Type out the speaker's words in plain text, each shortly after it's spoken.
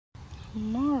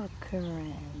More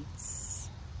currants.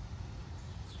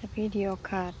 The video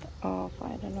cut off,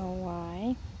 I don't know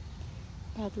why.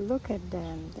 But look at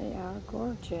them, they are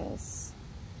gorgeous.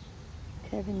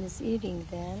 Kevin is eating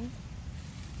them.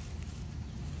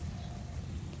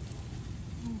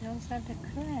 And those are the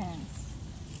currants.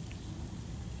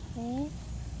 See?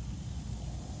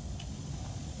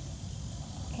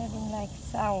 Kevin likes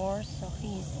sour, so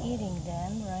he's eating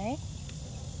them, right?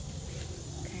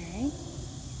 Okay.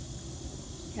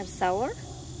 Have sour?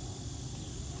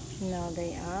 No,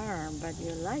 they are, but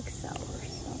you like sour,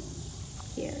 so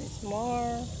here is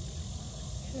more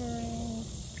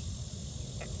currants.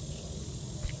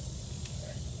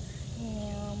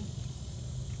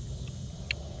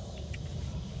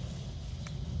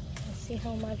 Let's see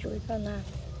how much we're gonna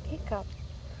pick up.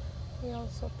 We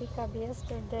also pick up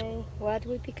yesterday. What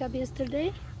we pick up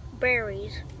yesterday?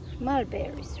 Berries.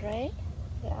 Mulberries, right?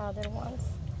 The other ones.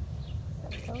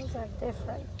 But those are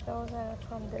different. Those are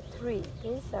from the tree.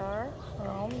 These are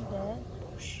from the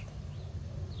bush.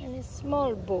 And a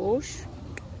small bush.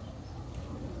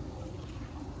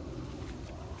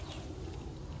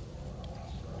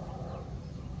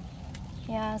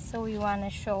 Yeah, so we want to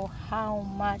show how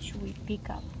much we pick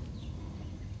up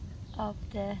of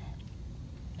the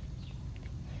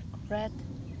red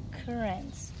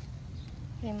currants.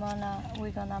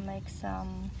 We're gonna make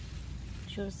some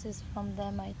juices from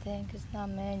them. I think it's not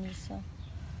many, so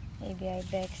maybe I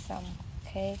bake some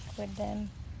cake with them.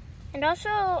 And also,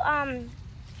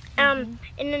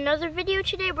 in another video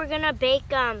today, we're gonna bake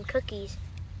cookies.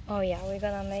 Oh yeah, we're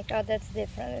gonna make. Oh, that's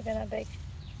different. We're gonna bake.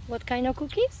 What kind of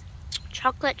cookies?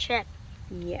 Chocolate chip.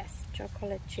 Yes,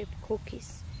 chocolate chip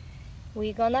cookies.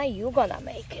 You gonna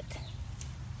make it.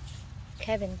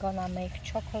 Kevin gonna make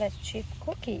chocolate chip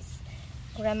cookies.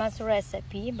 Grandma's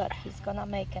recipe, but he's gonna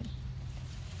make them.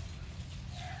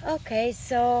 Okay,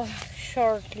 so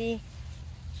shortly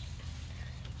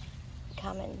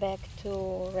coming back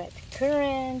to red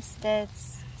currants.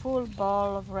 That's full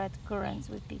bowl of red currants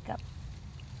we pick up.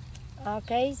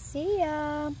 Okay, see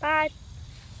ya. Bye.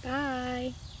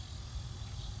 Bye.